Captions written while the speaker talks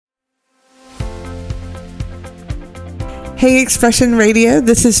Hey, Expression Radio.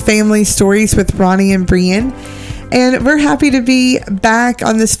 This is Family Stories with Ronnie and Brian. And we're happy to be back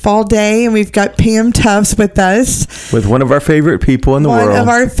on this fall day. And we've got Pam Tufts with us. With one of our favorite people in the world. One of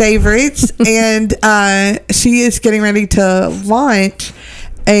our favorites. And she is getting ready to launch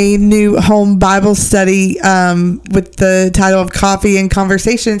a new home Bible study with the title of Coffee and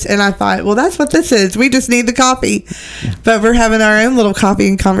Conversations. And I thought, well, that's what this is. We just need the coffee. But we're having our own little coffee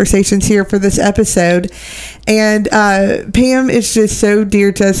and conversations here for this episode. And Pam is just so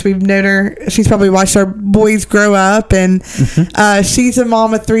dear to us. We've known her. She's probably watched our boys grow up. And she's a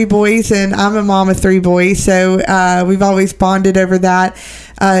mom of 3 boys, and I'm a mom of 3 boys. So we've always bonded over that.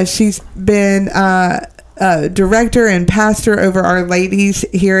 She's been director and pastor over our ladies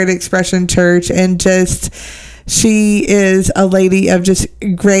here at Expression Church, and just she is a lady of just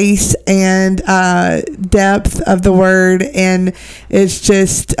grace and depth of the word, and it's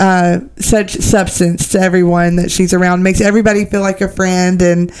just such substance to everyone that she's around. Makes everybody feel like a friend,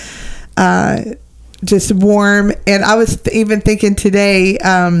 and just warm. And I was even thinking today,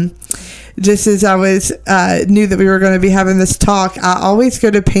 just as I was knew that we were going to be having this talk, I always go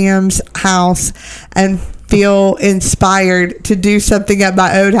to Pam's house and feel inspired to do something at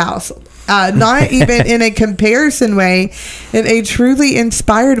my own house. Not even in a comparison way, in a truly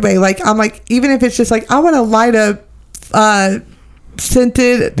inspired way. Like, I'm like, even if it's just like, I want to light a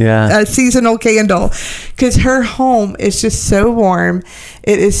scented seasonal candle, because her home is just so warm.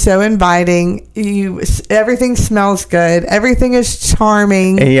 It is so inviting. Everything smells good. Everything is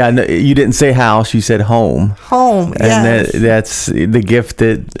charming. And you didn't say house, you said home. And yes. That's the gift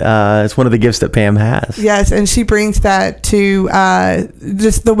that it's one of the gifts that Pam has. Yes, and she brings that to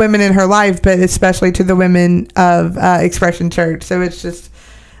just the women in her life, but especially to the women of Expression Church. So it's just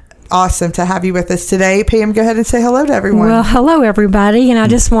awesome to have you with us today. Pam, go ahead and say hello to everyone. Well, hello, everybody. And I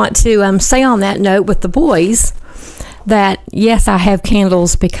just want to say on that note with the boys that, yes, I have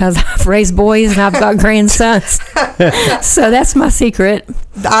candles because I've raised boys and I've got grandsons. So that's my secret.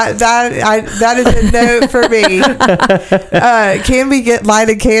 That is a note for me. Can we light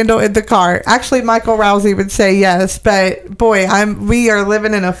a candle in the car? Actually, Michael Rousey would say yes, but boy, we are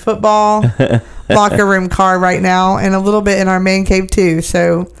living in a football locker room car right now, and a little bit in our man cave too.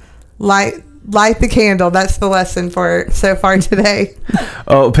 So light the candle. That's the lesson for so far today.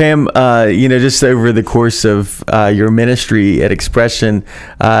 Oh, Pam, just over the course of your ministry at Expression,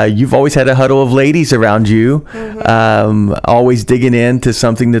 you've always had a huddle of ladies around you, always digging into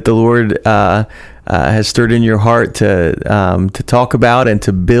something that the Lord has stirred in your heart to talk about and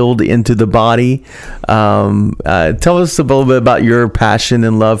to build into the body. Tell us a little bit about your passion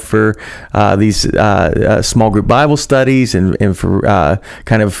and love for these small group Bible studies and for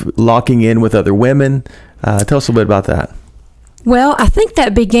kind of locking in with other women. Tell us a little bit about that. Well, I think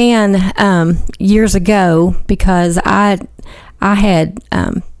that began years ago because I had,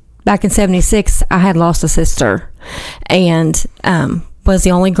 back in 76, I had lost a sister, and was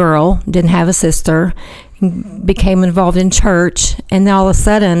the only girl, didn't have a sister, became involved in church, and then all of a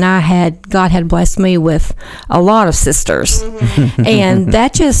sudden God had blessed me with a lot of sisters. And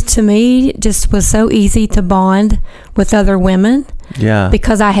that just, to me, just was so easy to bond with other women. Yeah.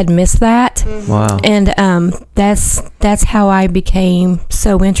 Because I had missed that. Wow. And that's how I became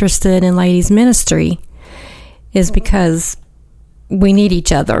so interested in ladies ministry, is because we need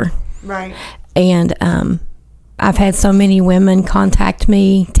each other. Right. And I've had so many women contact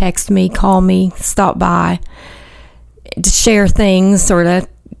me, text me, call me, stop by, to share things, sort of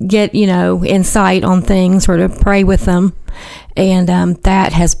get, insight on things, or to pray with them. And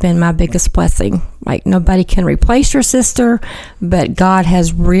that has been my biggest blessing. Like, nobody can replace your sister, but God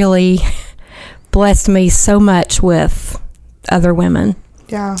has really blessed me so much with other women.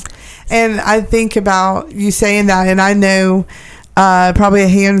 Yeah. And I think about you saying that, and I know probably a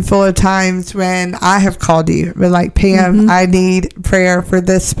handful of times when I have called you, but like, Pam, I need prayer for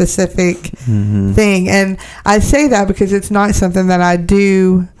this specific thing. And I say that because it's not something that I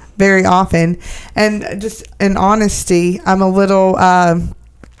do very often. And just in honesty, I'm a little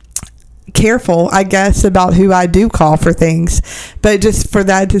careful, I guess, about who I do call for things. But just for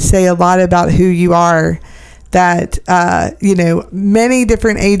that to say a lot about who you are, that, many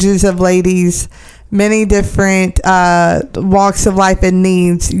different ages of ladies, many different walks of life and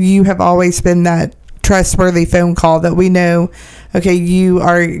needs, you have always been that trustworthy phone call that we know, okay, you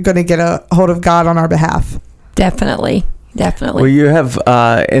are going to get a hold of God on our behalf. Definitely. Well, you have,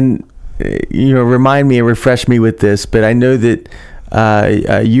 remind me and refresh me with this, but I know that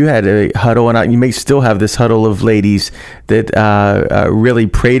you had a huddle, and you may still have this huddle of ladies that really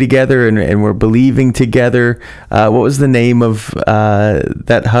pray together and were believing together. What was the name of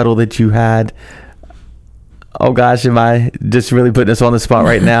that huddle that you had oh gosh, am I just really putting us on the spot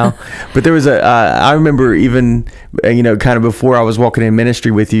right now? But there was I remember even, kind of before I was walking in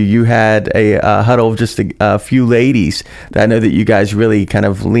ministry with you, you had a huddle of just a few ladies that I know that you guys really kind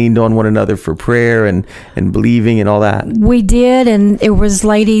of leaned on one another for prayer and believing and all that. We did, and it was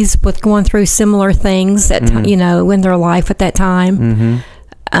ladies with going through similar things at in their life at that time.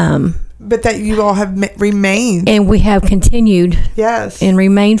 But that you all have remained, and we have continued, yes, and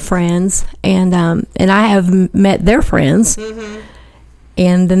remained friends, and I have met their friends,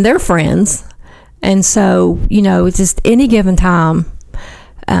 and then their friends, and so just any given time,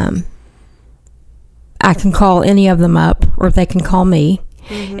 I can call any of them up, or they can call me,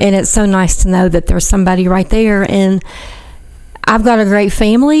 and it's so nice to know that there's somebody right there. And I've got a great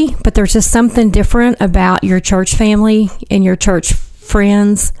family, but there's just something different about your church family and your church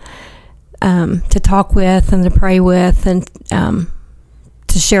friends. To talk with and to pray with and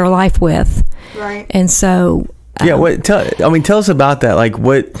to share life with, right? And so, tell us about that. Like,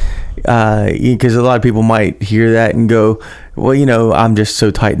 what? Because a lot of people might hear that and go, "Well, I'm just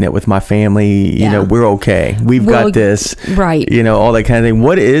so tight knit with my family. We're okay. We've got this, right? All that kind of thing."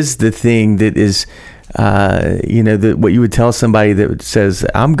 What is the thing that is? What you would tell somebody that says,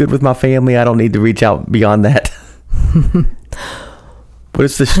 "I'm good with my family. I don't need to reach out beyond that."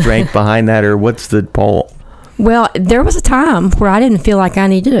 What's the strength behind that, or what's the pull? Well, there was a time where I didn't feel like I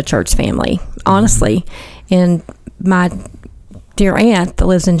needed a church family, honestly. And my dear aunt that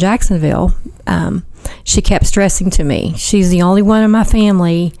lives in Jacksonville, she kept stressing to me, she's the only one in my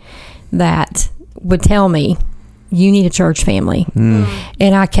family that would tell me, you need a church family.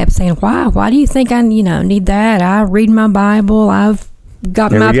 And I kept saying, why do you think I need that? I read my Bible, I've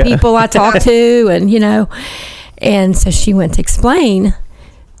got my people I talk to, and and so she went to explain,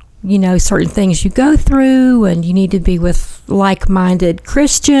 certain things you go through, and you need to be with like-minded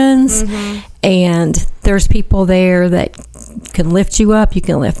Christians, and there's people there that can lift you up, you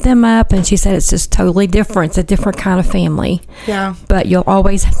can lift them up. And she said it's just totally different. It's a different kind of family. Yeah. But you'll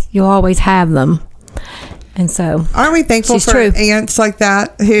always have them. And so, aren't we thankful for aunts like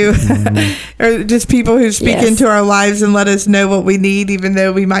that who are just people who speak into our lives and let us know what we need, even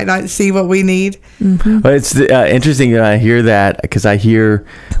though we might not see what we need? Well, it's interesting that I hear that, because I hear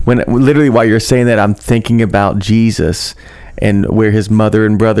literally while you're saying that, I'm thinking about Jesus and where his mother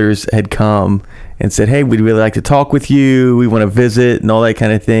and brothers had come and said, "Hey, we'd really like to talk with you. We want to visit," and all that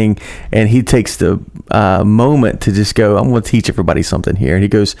kind of thing. And he takes the moment to just go, "I'm going to teach everybody something here." And he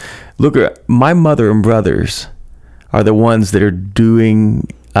goes, "Look, my mother and brothers are the ones that are doing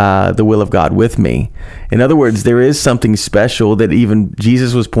the will of God with me." In other words, there is something special that even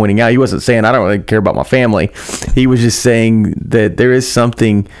Jesus was pointing out. He wasn't saying, "I don't really care about my family." He was just saying that there is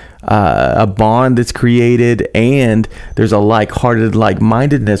something, a bond that's created, and there's a like-hearted,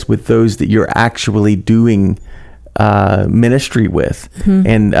 like-mindedness with those that you're actually doing ministry with,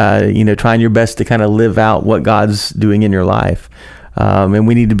 and trying your best to kind of live out what God's doing in your life. And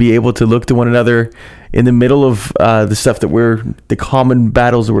we need to be able to look to one another in the middle of the stuff the common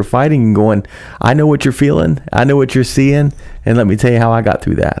battles that we're fighting, and going, "I know what you're feeling, I know what you're seeing, and let me tell you how I got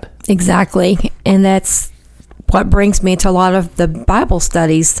through that." Exactly. And that's what brings me to a lot of the Bible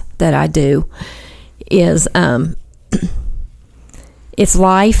studies that I do, is it's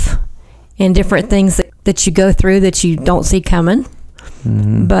life and different things that you go through that you don't see coming,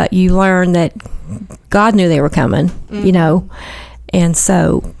 but you learn that God knew they were coming, And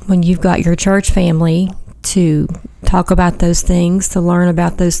so when you've got your church family to talk about those things, to learn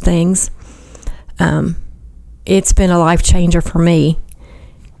about those things, it's been a life changer for me.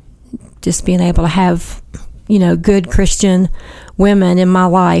 Just being able to have, good Christian women in my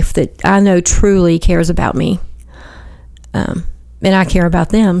life that I know truly cares about me. And I care about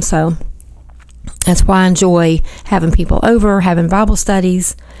them. So that's why I enjoy having people over, having Bible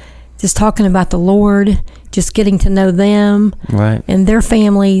studies, just talking about the Lord, just getting to know them, right, and their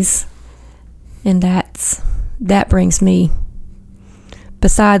families. And that brings me,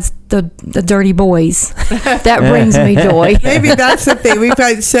 besides the dirty boys, that brings me joy. Maybe that's the thing. We've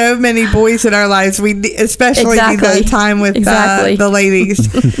had so many boys in our lives. We especially need that time with the ladies.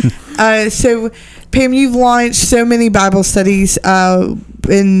 So, Pam, you've launched so many Bible studies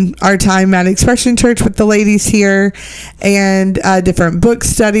in our time at Expression Church with the ladies here, and different book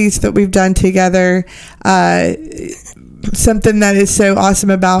studies that we've done together. Something that is so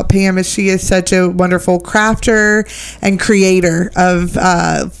awesome about Pam is she is such a wonderful crafter and creator of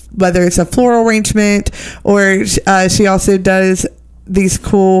whether it's a floral arrangement, or she also does these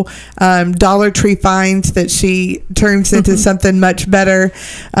cool Dollar Tree finds that she turns into something much better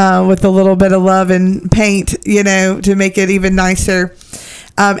with a little bit of love and paint, to make it even nicer.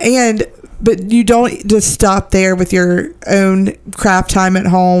 And but you don't just stop there with your own craft time at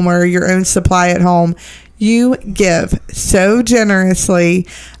home or your own supply at home. You give so generously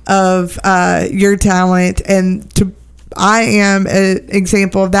of your talent, and I am an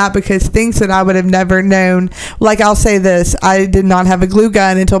example of that, because things that I would have never known, like I'll say this, I did not have a glue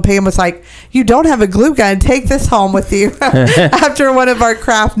gun until Pam was like, you don't have a glue gun, take this home with you after one of our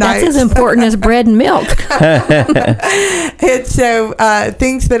craft nights. That's as important as bread and milk. And so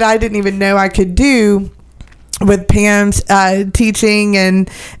things that I didn't even know I could do, with Pam's teaching and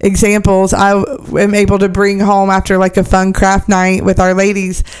examples, I am able to bring home after like a fun craft night with our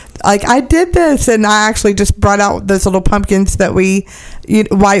ladies. Like, I did this, and I actually just brought out those little pumpkins that we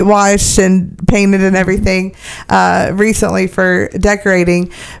whitewashed and painted and everything recently for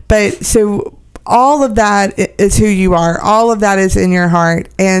decorating. But so all of that is who you are. All of that is in your heart.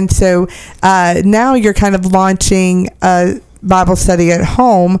 And so now you're kind of launching a Bible study at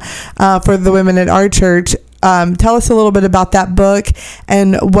home for the women at our church. Tell us a little bit about that book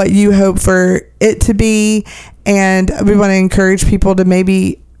and what you hope for it to be. And we want to encourage people to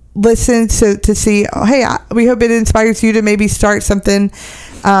maybe listen to see, we hope it inspires you to maybe start something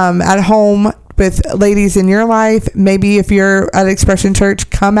at home with ladies in your life. Maybe if you're at Expression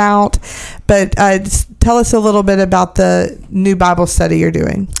Church, come out. But tell us a little bit about the new Bible study you're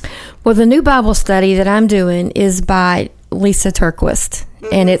doing. Well, the new Bible study that I'm doing is by Lisa Turquist,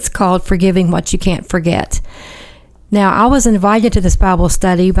 and it's called Forgiving What You Can't Forget. Now, I was invited to this Bible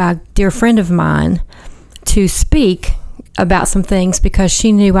study by a dear friend of mine to speak about some things, because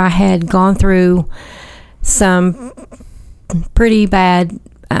she knew I had gone through some pretty bad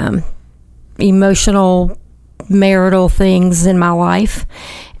emotional, marital things in my life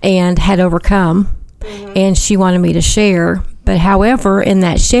and had overcome, and she wanted me to share. But however, in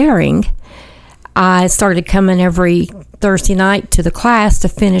that sharing, I started coming every Thursday night to the class to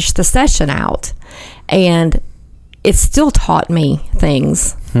finish the session out, and it still taught me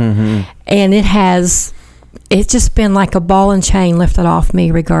things. And it's just been like a ball and chain lifted off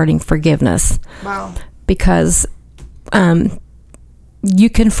me regarding forgiveness. Wow. Because you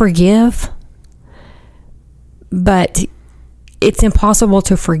can forgive, but it's impossible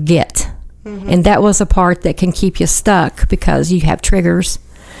to forget. And that was a part that can keep you stuck, because you have triggers,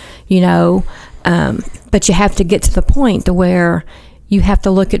 but you have to get to the point to where you have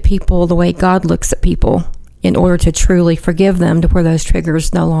to look at people the way God looks at people in order to truly forgive them, to where those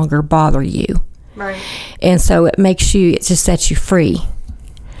triggers no longer bother you. Right. And so it just sets you free.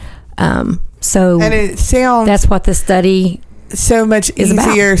 And it sounds, that's what the study so much is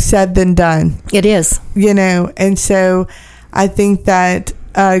easier about. Said than done. It is. And so I think that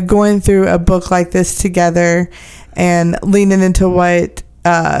going through a book like this together and leaning into what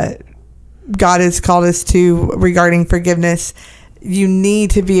God has called us to regarding forgiveness, you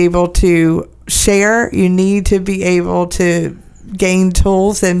need to be able to share. You need to be able to gain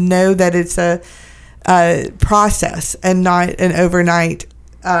tools and know that it's a process and not an overnight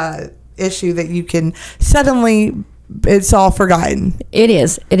issue that you can suddenly, it's all forgotten. It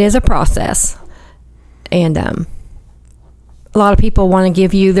is a process. And a lot of people want to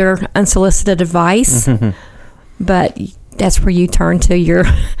give you their unsolicited advice, but that's where you turn to your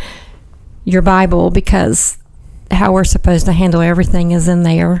Bible, because how we're supposed to handle everything is in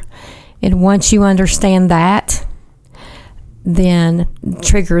there. And once you understand that, then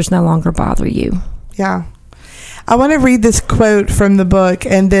triggers no longer bother you. Yeah. I want to read this quote from the book,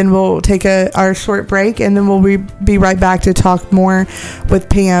 and then we'll take our short break, and then we'll be right back to talk more with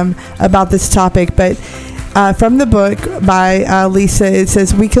Pam about this topic. But from the book by Lisa, it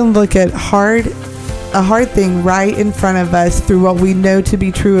says, we can look at a hard thing right in front of us through what we know to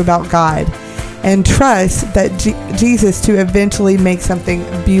be true about God, and trust that Jesus to eventually make something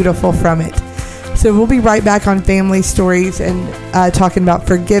beautiful from it. So we'll be right back on Family Stories and talking about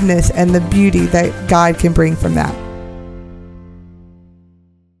forgiveness and the beauty that God can bring from that.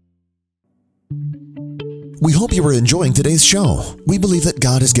 We hope you are enjoying today's show. We believe that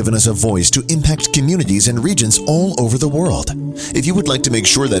God has given us a voice to impact communities and regions all over the world. If you would like to make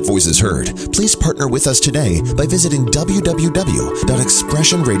sure that voice is heard, please partner with us today by visiting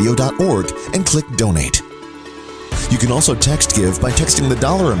www.expressionradio.org and click Donate. You can also text give by texting the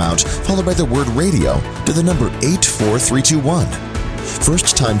dollar amount followed by the word radio to the number 84321.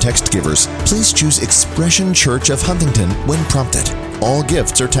 First-time text givers, please choose Expression Church of Huntington when prompted. All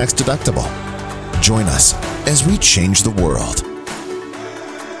gifts are tax deductible. Join us as we change the world.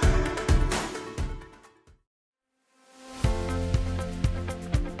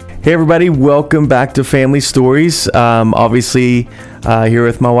 Hey everybody, welcome back to Family Stories. Obviously here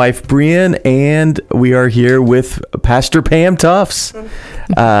with my wife Brian, and we are here with Pastor Pam Tufts,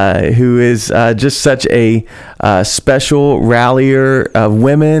 who is just such a special rallier of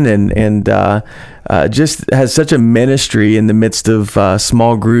women and just has such a ministry in the midst of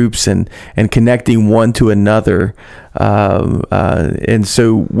small groups and connecting one to another. And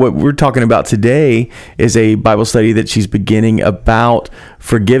so what we're talking about today is a Bible study that she's beginning about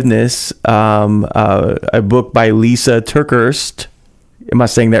forgiveness, a book by Lisa Turkhurst. Am I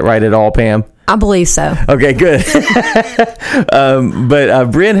saying that right at all, Pam? I believe so. Okay, good.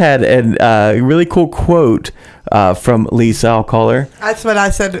 But Bryn had a really cool quote from Lisa, I'll call her. That's what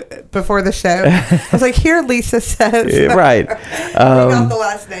I said before the show. I was like, here Lisa says. Right. Got the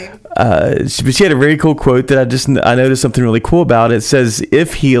last name. She had a very cool quote that I noticed something really cool about. It says,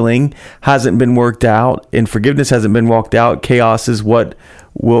 if healing hasn't been worked out and forgiveness hasn't been walked out, chaos is what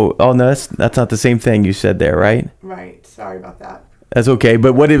will... Oh, no, that's not the same thing you said there, right? Right. Sorry about that. That's okay.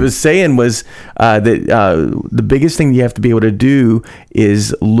 But what it was saying was that the biggest thing you have to be able to do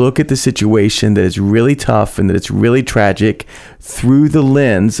is look at the situation that is really tough and that it's really tragic through the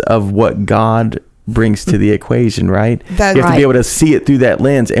lens of what God brings to the equation, right? That's you have right. to be able to see it through that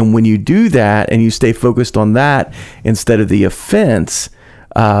lens. And when you do that and you stay focused on that instead of the offense,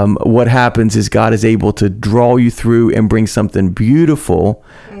 what happens is God is able to draw you through and bring something beautiful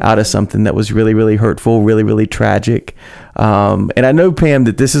out of something that was really, really hurtful, really, really tragic. And I know, Pam,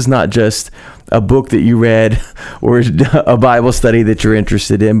 that this is not just a book that you read or a Bible study that you're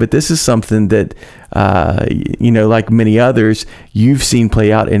interested in, but this is something that, like many others, you've seen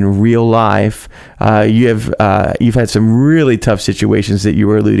play out in real life. You've had some really tough situations that you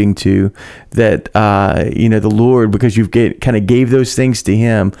were alluding to that, the Lord, because you've kind of gave those things to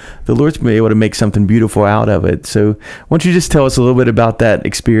Him, the Lord's been able to make something beautiful out of it. So why don't you just tell us a little bit about that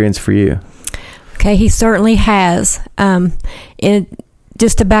experience for you? Okay, He certainly has.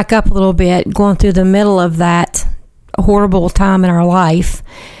 Just to back up a little bit, going through the middle of that horrible time in our life,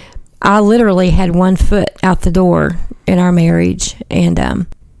 I literally had one foot out the door in our marriage. And the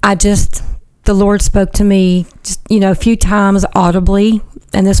Lord spoke to me just, a few times audibly.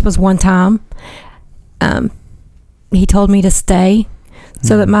 And this was one time. He told me to stay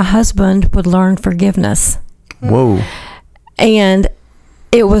so that my husband would learn forgiveness. Whoa. And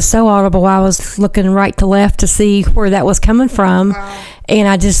it was so audible. I was looking right to left to see where that was coming from. Wow. And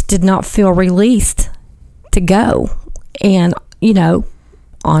I just did not feel released to go. And,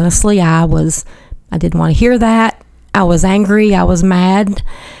 honestly, I didn't want to hear that. I was angry. I was mad.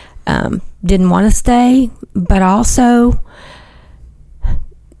 Didn't want to stay. But I also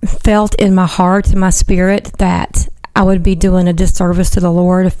felt in my heart and my spirit that I would be doing a disservice to the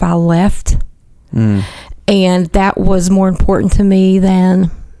Lord if I left. And that was more important to me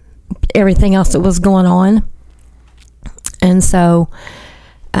than everything else that was going on. And so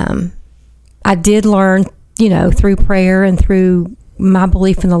I did learn, through prayer and through my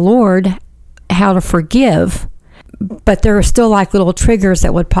belief in the Lord, how to forgive. But there were still like little triggers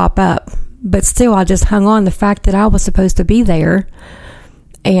that would pop up. But still, I just hung on the fact that I was supposed to be there.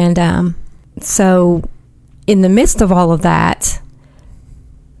 And so in the midst of all of that,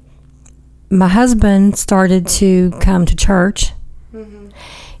 my husband started to come to church.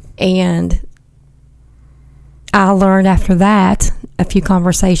 And I learned after that, a few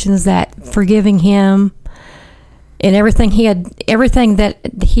conversations, that forgiving him and everything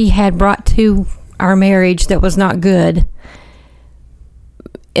that he had brought to our marriage that was not good,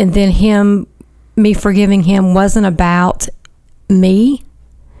 and then me forgiving him, wasn't about me.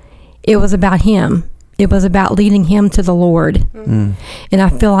 It was about him. It was about leading him to the Lord. And I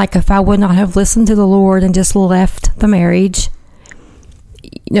feel like if I would not have listened to the Lord and just left the marriage,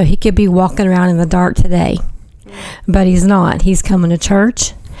 he could be walking around in the dark today. But he's not. He's coming to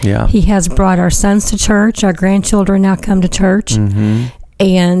church. Yeah. He has brought our sons to church. Our grandchildren now come to church.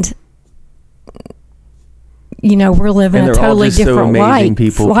 And, we're living a totally different life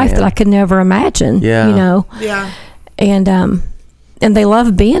that I could never imagine. Yeah. And they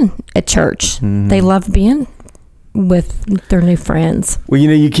love being at church. They love being with their new friends. Well,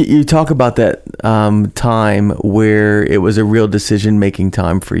 you talk about that time where it was a real decision-making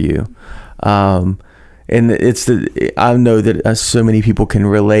time for you. And I know that so many people can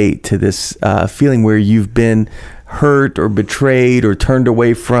relate to this feeling where you've been hurt or betrayed or turned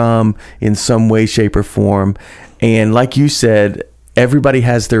away from in some way, shape, or form. And like you said, everybody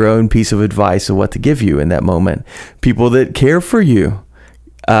has their own piece of advice of what to give you in that moment. People that care for you,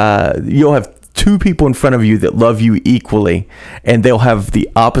 you'll have two people in front of you that love you equally, and they'll have the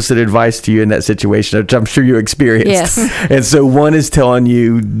opposite advice to you in that situation, which I'm sure you experienced. Yes. And so one is telling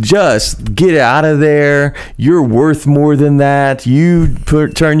you, just get out of there. You're worth more than that. You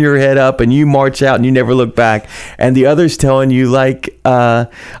turn your head up and you march out and you never look back. And the other's telling you, like,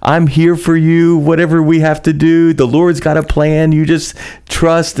 I'm here for you. Whatever we have to do, the Lord's got a plan. You just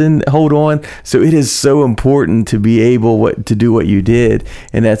trust and hold on. So it is so important to be able to do what you did,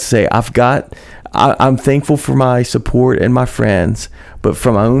 and that's say, I'm thankful for my support and my friends, but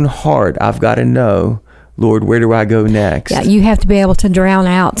from my own heart, I've got to know, Lord, where do I go next? Yeah, you have to be able to drown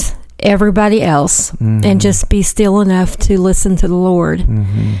out everybody else and just be still enough to listen to the Lord.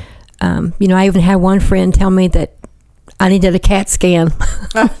 I even had one friend tell me that I needed a CAT scan,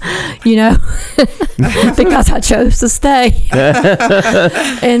 because I chose to stay.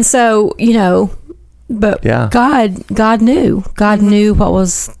 And so, but yeah. God knew. God knew what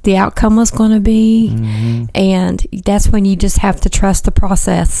was the outcome was going to be, and that's when you just have to trust the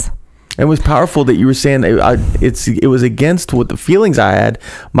process. It was powerful that you were saying it was against what the feelings I had.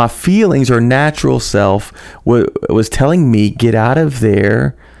 My feelings or natural self was telling me, get out of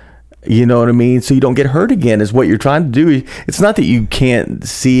there. You know what I mean? So you don't get hurt again is what you're trying to do. It's not that you can't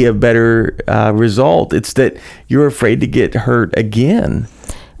see a better result. It's that you're afraid to get hurt again.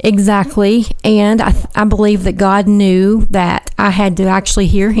 Exactly. And I believe that God knew that I had to actually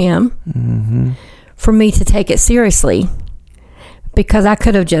hear him for me to take it seriously. Because I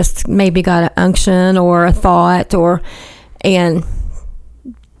could have just maybe got an unction or a thought and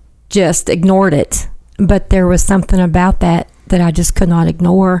just ignored it. But there was something about that I just could not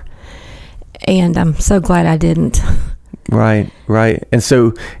ignore. And I'm so glad I didn't. Right. And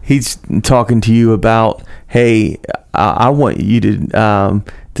so he's talking to you about, hey, I want you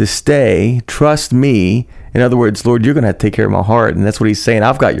to stay, trust me. In other words, Lord, you're going to have to take care of my heart. And that's what he's saying.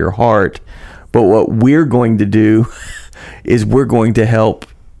 I've got your heart. But what we're going to do is we're going to help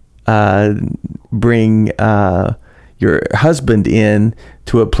bring your husband in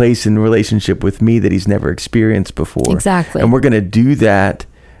to a place in relationship with me that he's never experienced before. Exactly. And we're going to do that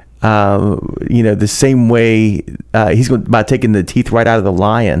the same way he's going by taking the teeth right out of the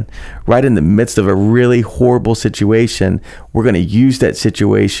lion, right in the midst of a really horrible situation. We're going to use that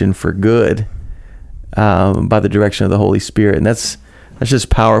situation for good by the direction of the Holy Spirit. And that's just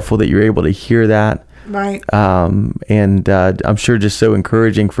powerful that you're able to hear that. Right. And I'm sure just so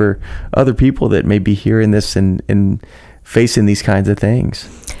encouraging for other people that may be hearing this and facing these kinds of things.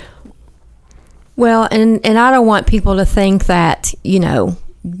 Well, and I don't want people to think that,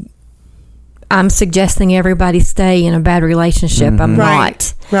 I'm suggesting everybody stay in a bad relationship. I'm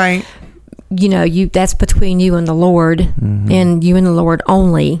not. Right. That's between you and the Lord, and you and the Lord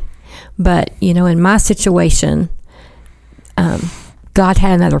only. But, in my situation, God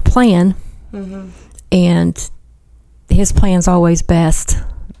had another plan, and his plan's always best.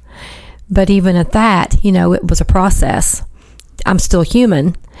 But even at that, it was a process. I'm still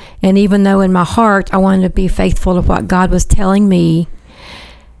human. And even though in my heart I wanted to be faithful to what God was telling me,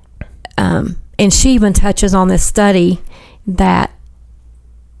 and she even touches on this study that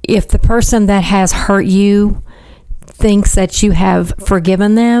if the person that has hurt you thinks that you have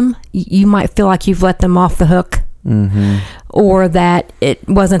forgiven them, you might feel like you've let them off the hook, or that it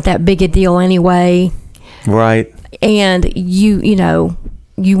wasn't that big a deal anyway. Right. And you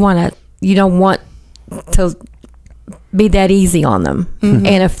don't want to be that easy on them.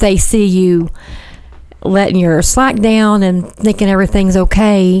 And if they see you letting your slack down and thinking everything's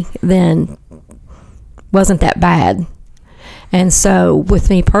okay, then wasn't that bad. And so with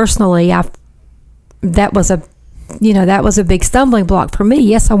me personally, that was a big stumbling block for me.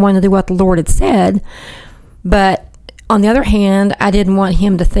 Yes, I wanted to do what the Lord had said, but on the other hand, I didn't want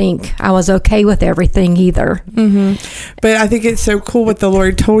him to think I was okay with everything either. But I think it's so cool what the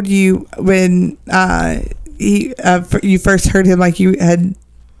Lord told you when you first heard him, like you had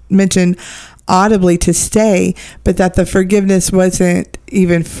mentioned audibly, to stay, but that the forgiveness wasn't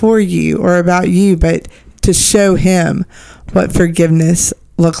even for you or about you, but to show him what forgiveness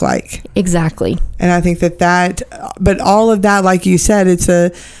looked like. Exactly. And I think but all of that, like you said, it's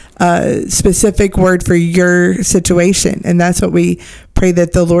a specific word for your situation. And that's what we pray,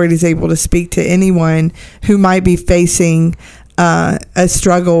 that the Lord is able to speak to anyone who might be facing a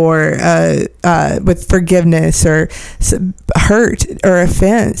struggle or with forgiveness or hurt or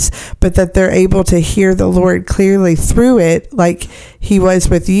offense, but that they're able to hear the Lord clearly through it, like he was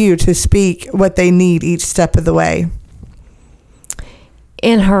with you, to speak what they need each step of the way.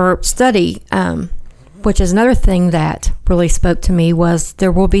 In her study, which is another thing that really spoke to me, was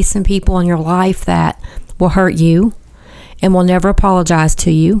there will be some people in your life that will hurt you and will never apologize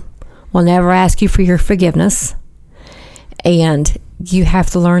to you, will never ask you for your forgiveness. And you have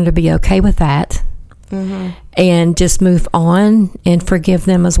to learn to be okay with that. And just move on and forgive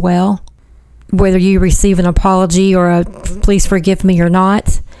them as well. Whether you receive an apology or a please forgive me or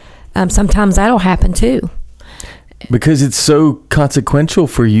not, sometimes that'll happen too. Because it's so consequential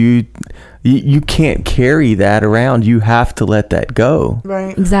for you. You can't carry that around. You have to let that go.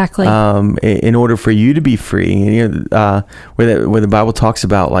 Right. Exactly. In order for you to be free. And, where the Bible talks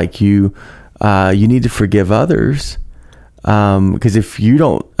about like you need to forgive others. Because if you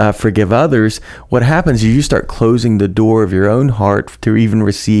don't forgive others, what happens is you start closing the door of your own heart to even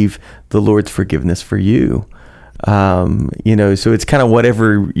receive the Lord's forgiveness for you. So it's kind of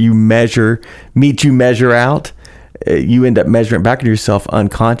whatever you measure out, you end up measuring back to yourself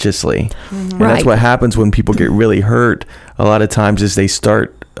unconsciously. And that's what happens when people get really hurt. A lot of times is they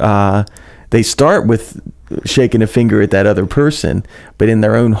start with shaking a finger at that other person, but in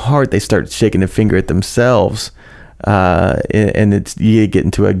their own heart, they start shaking a finger at themselves. And you get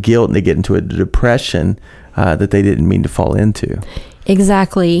into a guilt and they get into a depression that they didn't mean to fall into.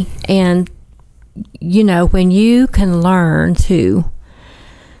 Exactly. And, when you can learn to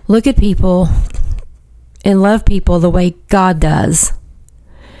look at people and love people the way God does,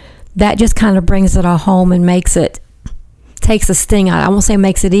 that just kind of brings it all home and takes the sting out. I won't say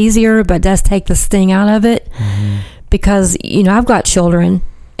makes it easier, but does take the sting out of it. Because, I've got children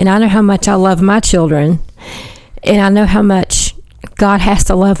and I know how much I love my children. And I know how much God has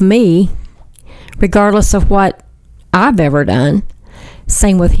to love me, regardless of what I've ever done.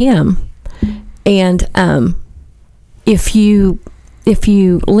 Same with Him. And if you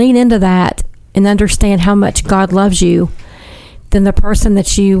lean into that and understand how much God loves you, then the person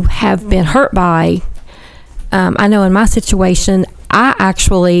that you have been hurt by, I know in my situation, I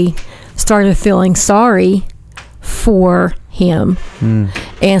actually started feeling sorry for him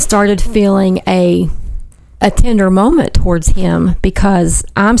and started feeling a tender moment towards him because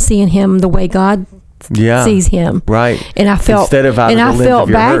I'm seeing him the way God sees him. Right. And I felt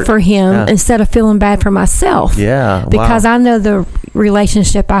bad for him instead of feeling bad for myself. Yeah. Because I know the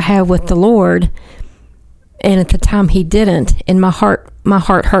relationship I have with the Lord, and at the time He didn't, and my heart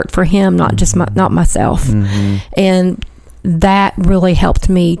hurt for Him, not just not myself. And that really helped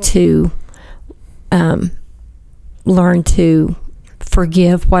me to learn to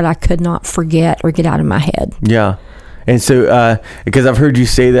forgive what I could not forget or get out of my head. Yeah. And so, because I've heard you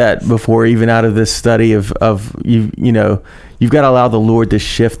say that before, even out of this study of you've got to allow the Lord to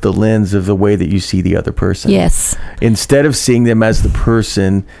shift the lens of the way that you see the other person. Yes. Instead of seeing them as the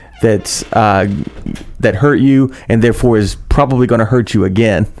person that hurt you and therefore is probably going to hurt you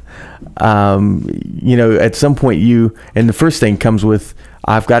again. At some point and the first thing comes with,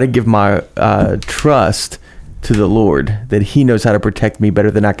 I've got to give my trust to the Lord that He knows how to protect me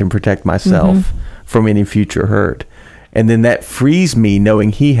better than I can protect myself from any future hurt. And then that frees me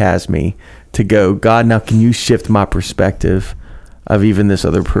knowing He has me to go, God, now can you shift my perspective of even this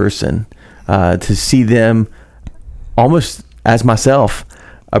other person, to see them almost as myself,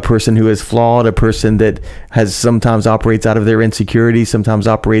 a person who is flawed, a person that has sometimes operates out of their insecurity, sometimes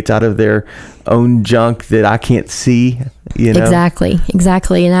operates out of their own junk that I can't see, Exactly.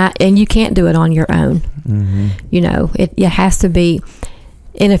 And you can't do it on your own. It has to be.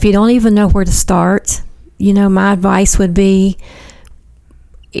 And if you don't even know where to start, my advice would be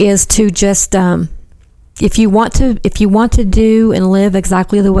is to just if you want to do and live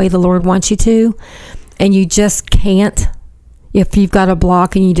exactly the way the Lord wants you to, and you just can't, if you've got a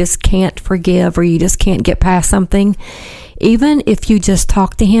block and you just can't forgive or you just can't get past something, even if you just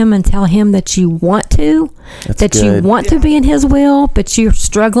talk to Him and tell Him that you want to, you want to be in His will, but you're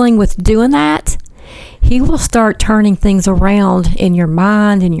struggling with doing that, He will start turning things around in your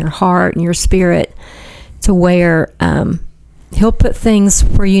mind, in your heart, in your spirit, to where He'll put things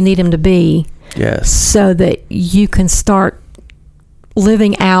where you need Him to be. Yes. So that you can start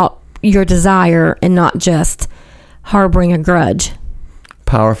living out your desire and not just harboring a grudge.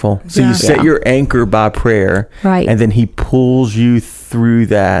 Powerful. So you set your anchor by prayer, right? And then He pulls you through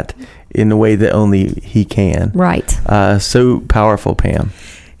that in the way that only He can. Right. So powerful, Pam.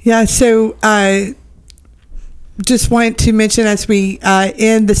 Yeah. So just want to mention as we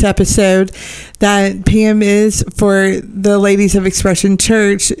end this episode that Pam is, for the Ladies of Expression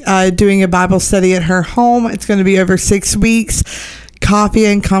Church, doing a Bible study at her home. It's going to be over 6 weeks. Coffee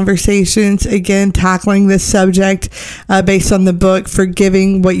and Conversations, again, tackling this subject based on the book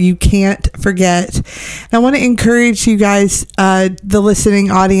Forgiving What You Can't Forget. And I want to encourage you guys, the listening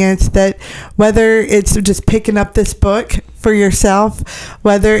audience, that whether it's just picking up this book for yourself,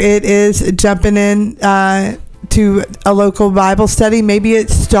 whether it is jumping in to a local Bible study. Maybe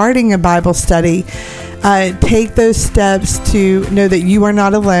it's starting a Bible study. Take those steps to know that you are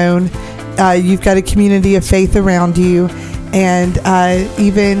not alone. You've got a community of faith around you, and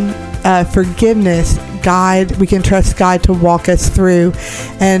even forgiveness. We can trust God to walk us through,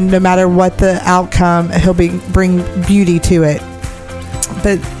 and no matter what the outcome, He'll bring beauty to it.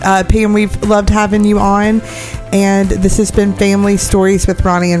 But Pam, we've loved having you on, and this has been Family Stories with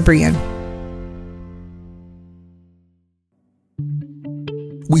Ronnie and Brian.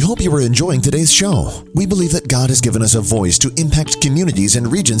 We hope you are enjoying today's show. We believe that God has given us a voice to impact communities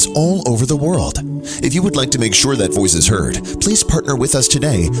and regions all over the world. If you would like to make sure that voice is heard, please partner with us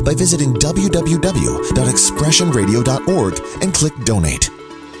today by visiting www.expressionradio.org and click Donate.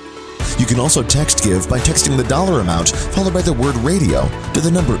 You can also text give by texting the dollar amount followed by the word radio to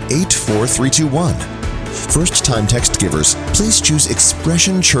the number 84321. First-time text givers, please choose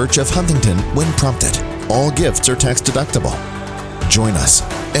Expression Church of Huntington when prompted. All gifts are tax deductible. Join us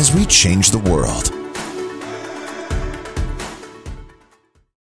as we change the world.